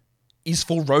you is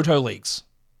for roto leagues.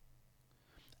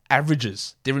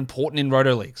 Averages, they're important in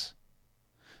roto leagues.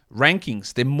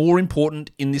 Rankings, they're more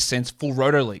important in this sense for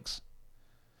roto leagues.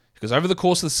 Because over the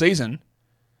course of the season,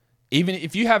 even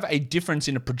if you have a difference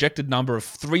in a projected number of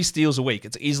 3 steals a week,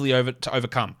 it's easily to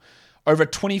overcome. Over a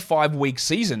 25-week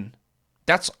season,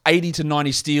 that's 80 to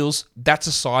 90 steals. That's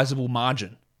a sizable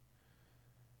margin.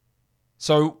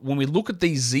 So when we look at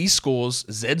these Z scores,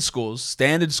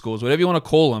 standard scores, whatever you want to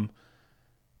call them,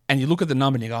 and you look at the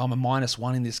number and you go, I'm a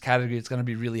 -1 in this category, it's going to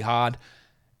be really hard.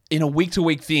 In a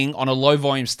week-to-week thing, on a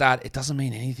low-volume stat, it doesn't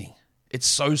mean anything. It's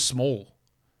so small.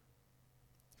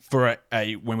 For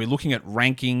when we're looking at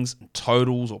rankings, and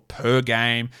totals, or per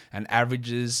game, and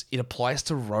averages, it applies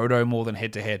to roto more than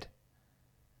head-to-head.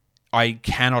 I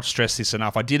cannot stress this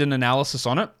enough. I did an analysis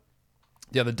on it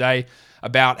the other day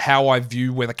about how I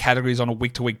view whether categories on a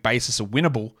week-to-week basis are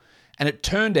winnable, and it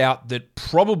turned out that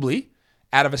probably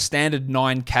out of a standard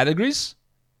 9 categories,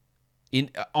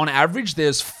 on average,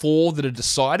 there's 4 that are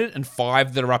decided and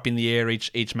 5 that are up in the air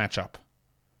each matchup.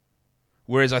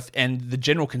 Whereas, and the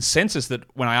general consensus that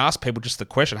when I asked people just the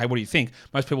question, hey, what do you think?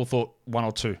 Most people thought 1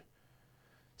 or 2.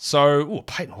 So,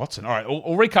 Peyton Watson. All right,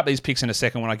 I'll recap these picks in a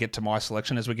second when I get to my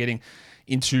selection as we're getting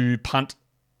into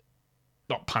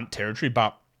not punt territory,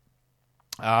 but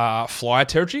flyer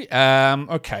territory.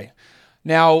 Okay.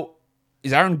 Now,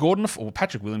 is Aaron Gordon, or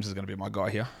Patrick Williams is going to be my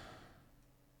guy here.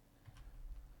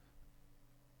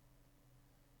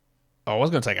 I was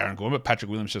going to take Aaron Gordon, but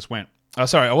Patrick Williams just went. I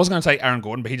was going to take Aaron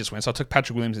Gordon, but he just went, so I took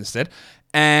Patrick Williams instead.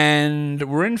 And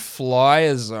we're in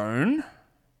flyer zone.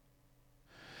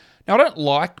 Now, I don't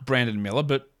like Brandon Miller,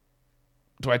 but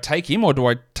do I take him or do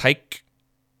I take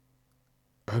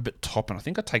Obert Toppin. I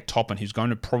think I take Toppin, who's going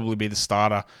to probably be the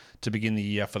starter to begin the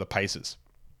year for the Pacers.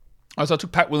 So I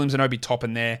took Pat Williams and Obi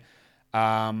Toppin there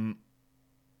in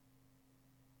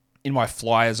my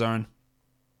flyer zone.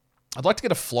 I'd like to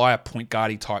get a flyer point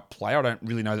guardy type player. I don't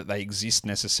really know that they exist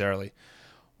necessarily.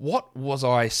 What was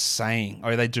I saying?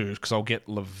 Oh, they do, because I'll get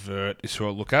Levert is who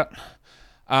I'll look at.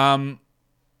 So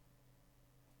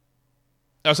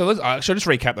I should just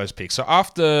recap those picks. So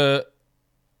after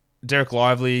Derek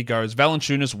Lively goes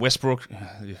Valanciunas, Westbrook,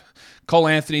 Cole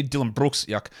Anthony, Dylan Brooks,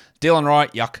 yuck. Dylan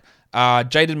Wright, yuck.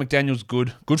 Jaden McDaniels,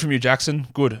 good. Good from you, Jackson.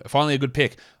 Good. Finally a good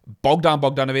pick. Bogdan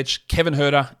Bogdanovic, Kevin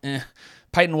Huerter,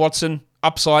 Peyton Watson,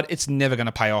 upside. It's never going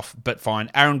to pay off, but fine.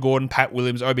 Aaron Gordon, Pat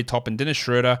Williams, Obi Toppin, Dennis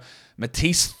Schroeder,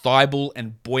 Matisse Thybulle,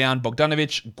 and Bojan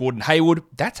Bogdanovic, Gordon Hayward.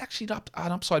 That's actually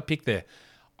an upside pick there.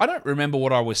 I don't remember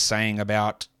what I was saying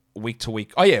about week to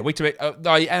week. Oh, yeah, week to week.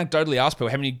 I anecdotally asked people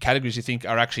how many categories you think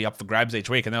are actually up for grabs each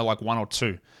week, and they're like 1 or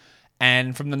 2.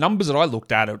 And from the numbers that I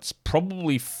looked at, it's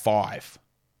probably 5.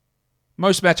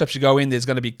 Most matchups you go in, there's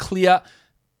going to be clear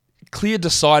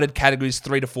decided categories,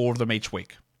 3 to 4 of them each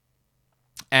week.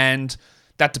 And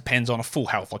that depends on a full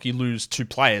health. Like you lose 2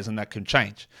 players and that can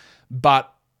change.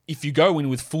 But if you go in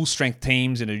with full strength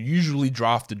teams in a usually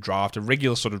drafted draft, a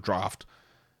regular sort of draft,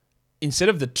 instead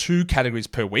of the 2 categories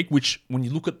per week, which when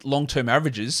you look at long-term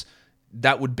averages,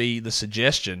 that would be the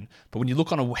suggestion. But when you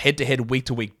look on a head-to-head,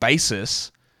 week-to-week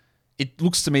basis, it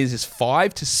looks to me as there's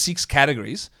 5 to 6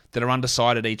 categories that are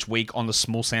undecided each week on the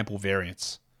small sample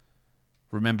variance.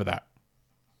 Remember that.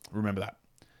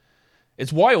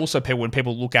 It's why also when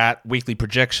people look at weekly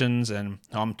projections and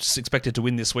I'm just expected to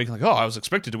win this week, like, I was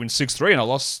expected to win 6-3 and I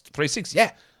lost 3-6.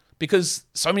 Yeah, because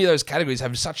so many of those categories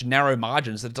have such narrow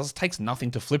margins that it takes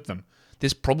nothing to flip them.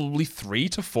 There's probably 3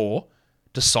 to 4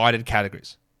 decided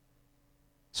categories.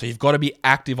 So you've got to be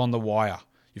active on the wire.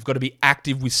 You've got to be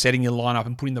active with setting your lineup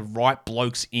and putting the right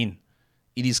blokes in.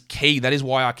 It is key. That is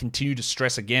why I continue to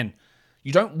stress again.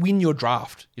 You don't win your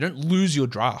draft. You don't lose your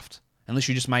draft unless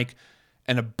you just make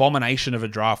an abomination of a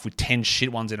draft with 10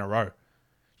 shit ones in a row.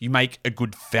 You make a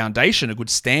good foundation, a good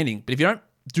standing. But if you don't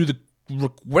do the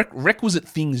requisite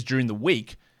things during the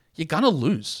week, you're going to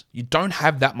lose. You don't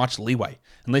have that much leeway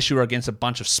unless you're against a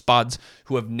bunch of spuds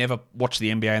who have never watched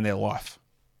the NBA in their life.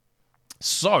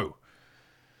 So,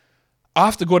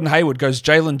 after Gordon Hayward goes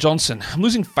Jalen Johnson. I'm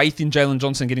losing faith in Jalen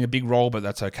Johnson getting a big role, but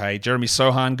that's okay. Jeremy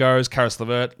Sohan goes, Karis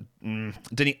LeVert,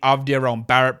 Denny Avdia, Rowan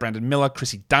Barrett, Brandon Miller,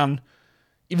 Chrissy Dunn,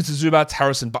 Ivica Zubac,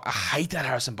 Harrison Barnes. I hate that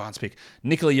Harrison Barnes pick.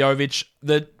 Nikola Jovic.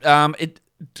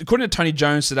 According to Tony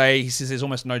Jones today, he says there's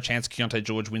almost no chance Keontae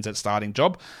George wins that starting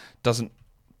job. Doesn't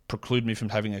preclude me from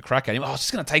having a crack at him. I was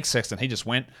just going to take Sexton. He just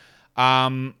went.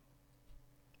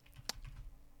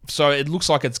 So it looks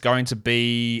like it's going to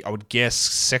be, I would guess,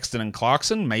 Sexton and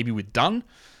Clarkson, maybe with Dunn,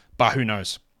 but who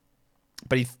knows.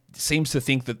 But he seems to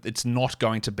think that it's not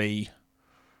going to be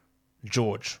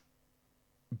George.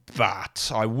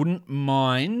 But I wouldn't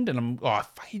mind, and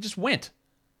he just went.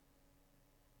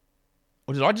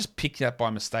 Or did I just pick that by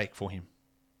mistake for him?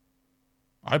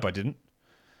 I hope I didn't.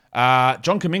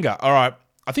 John Kuminga. All right.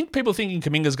 I think people are thinking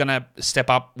Kuminga's going to step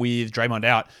up with Draymond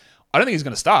out. I don't think he's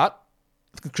going to start.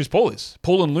 Chris Paul is.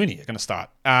 Paul and Looney are going to start.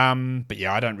 But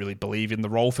yeah, I don't really believe in the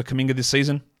role for Kuminga this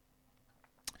season.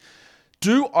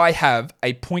 Do I have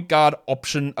a point guard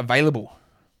option available?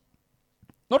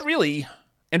 Not really.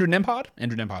 Andrew Nembhard.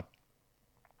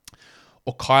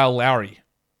 Or Kyle Lowry.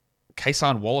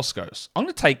 Kason Wallace goes. I'm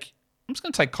just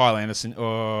going to take Kyle Anderson.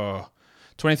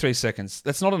 23 seconds.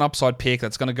 That's not an upside pick.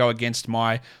 That's going to go against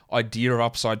my idea of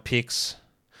upside picks.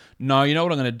 No, you know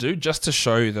what I'm going to do? Just to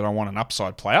show you that I want an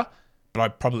upside player, but I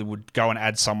probably would go and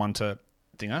add someone to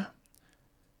Dinger.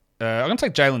 I'm going to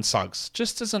take Jalen Suggs,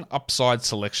 just as an upside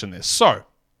selection there. So,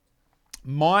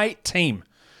 my team,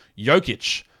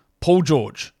 Jokic, Paul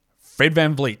George, Fred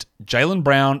VanVleet, Jaylen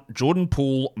Brown, Jordan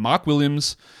Poole, Mark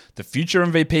Williams, the future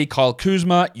MVP Kyle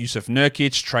Kuzma, Yusuf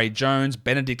Nurkic, Trey Jones,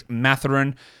 Benedict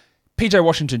Mathurin, PJ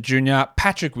Washington Jr.,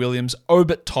 Patrick Williams,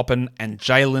 Obert Toppin, and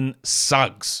Jalen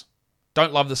Suggs.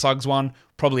 Don't love the Suggs one.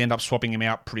 Probably end up swapping him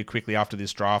out pretty quickly after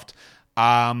this draft.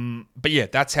 But yeah,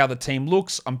 that's how the team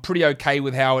looks. I'm pretty okay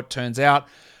with how it turns out.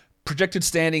 Projected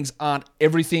standings aren't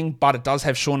everything, but it does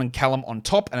have Sean and Callum on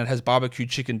top, and it has barbecue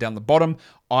chicken down the bottom.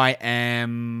 Where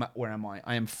am I?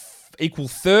 I am equal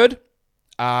third,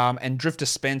 and Drifter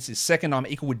Spence is second. I'm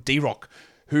equal with D-Rock,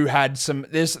 who had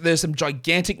there's some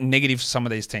gigantic negatives for some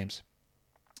of these teams.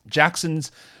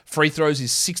 Jackson's free throws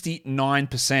is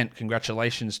 69%.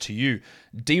 Congratulations to you.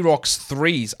 D-Rock's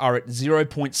threes are at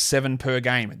 0.7 per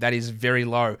game. That is very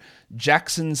low.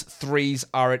 Jackson's threes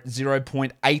are at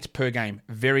 0.8 per game.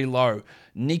 Very low.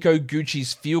 Nico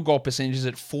Gucci's field goal percentage is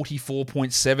at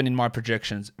 44.7 in my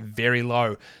projections. Very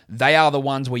low. They are the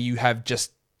ones where you have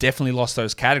just definitely lost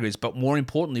those categories, but more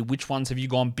importantly, which ones have you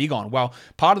gone big on? Well,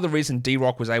 part of the reason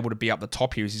D-Rock was able to be up the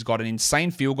top here is he's got an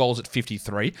insane field goals at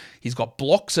 53. He's got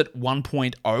blocks at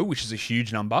 1.0, which is a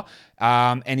huge number,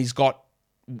 and he's got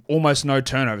almost no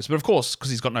turnovers. But of course,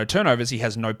 because he's got no turnovers, he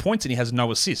has no points and he has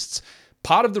no assists.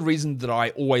 Part of the reason that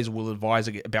I always will advise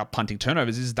about punting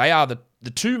turnovers is they are the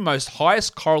two most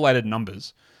highest correlated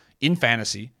numbers in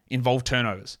fantasy involve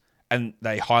turnovers. And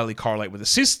they highly correlate with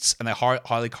assists, and they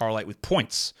highly correlate with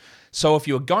points. So if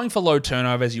you're going for low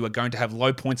turnovers, you are going to have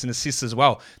low points and assists as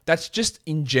well. That's just,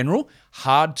 in general,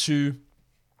 hard to...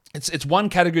 It's one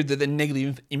category that then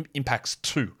negatively impacts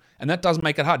two. And that does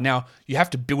make it hard. Now, you have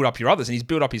to build up your others, and he's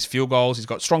built up his field goals. He's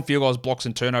got strong field goals, blocks,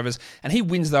 and turnovers, and he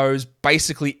wins those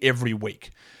basically every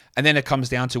week. And then it comes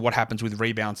down to what happens with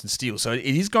rebounds and steals. So it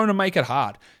is going to make it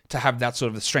hard to have that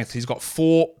sort of a strength. He's got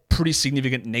 4 pretty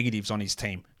significant negatives on his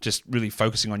team. Just really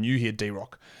focusing on you here,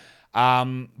 D-Rock.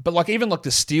 But like even like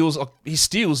the steals, his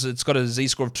steals, it's got a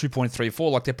Z-score of 2.34.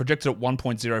 Like they're projected at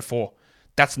 1.04.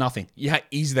 That's nothing. You know how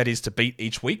easy that is to beat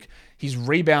each week. His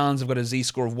rebounds have got a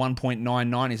Z-score of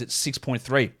 1.99. He's at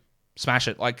 6.3. Smash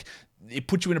it. Like it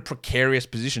puts you in a precarious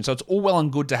position. So it's all well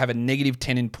and good to have a negative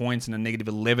 10 in points and a negative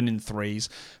 11 in threes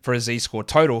for a Z-score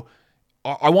total.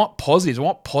 I want positives. I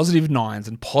want positive 9s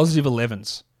and positive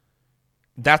 11s.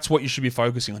 That's what you should be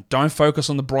focusing on. Don't focus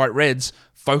on the bright reds.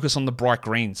 Focus on the bright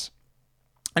greens.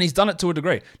 And he's done it to a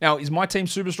degree. Now, is my team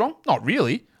super strong? Not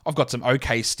really. I've got some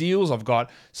okay steals. I've got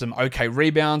some okay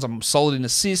rebounds. I'm solid in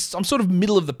assists. I'm sort of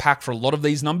middle of the pack for a lot of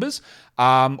these numbers.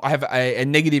 I have a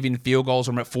negative in field goals.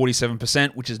 I'm at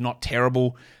 47%, which is not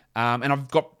terrible. And I've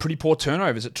got pretty poor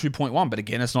turnovers at 2.1, but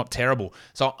again, it's not terrible.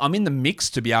 So I'm in the mix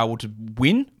to be able to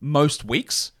win most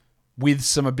weeks with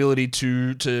some ability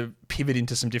to pivot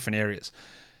into some different areas.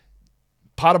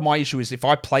 Part of my issue is if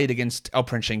I played against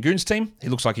Alperen Şengün's team, he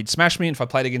looks like he'd smash me. And if I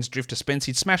played against Drifter Spence,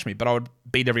 he'd smash me, but I would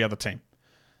beat every other team.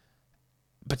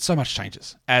 But so much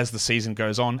changes as the season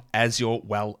goes on, as you're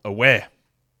well aware.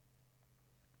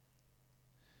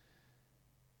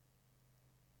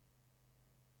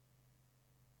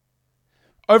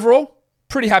 Overall,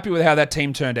 pretty happy with how that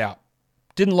team turned out.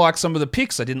 Didn't like some of the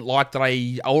picks. I didn't like that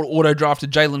I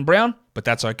auto-drafted Jaylen Brown, but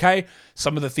that's okay.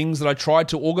 Some of the things that I tried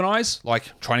to organize,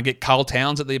 like trying to get Karl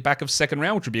Towns at the back of second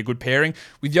round, which would be a good pairing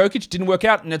with Jokic, didn't work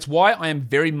out, and that's why I am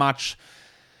very much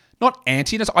not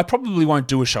anti this. I probably won't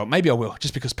do a show. Maybe I will,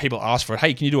 just because people ask for it.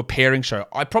 Hey, can you do a pairing show?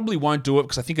 I probably won't do it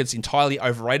because I think it's entirely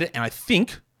overrated, and I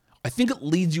think it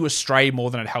leads you astray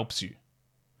more than it helps you.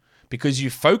 Because you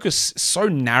focus so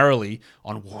narrowly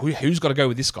on who's got to go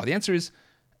with this guy. The answer is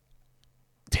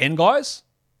 10 guys,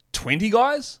 20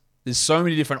 guys. There's so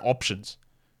many different options.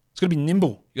 It's got to be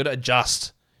nimble. You got to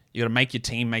adjust. You got to make your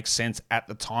team make sense at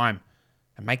the time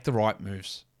and make the right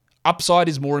moves. Upside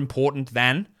is more important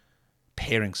than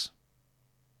pairings.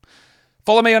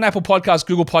 Follow me on Apple Podcasts,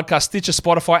 Google Podcasts, Stitcher,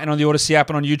 Spotify, and on the Odyssey app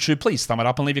and on YouTube. Please thumb it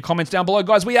up and leave your comments down below.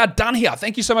 Guys, we are done here.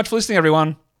 Thank you so much for listening,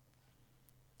 everyone.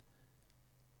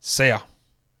 See ya.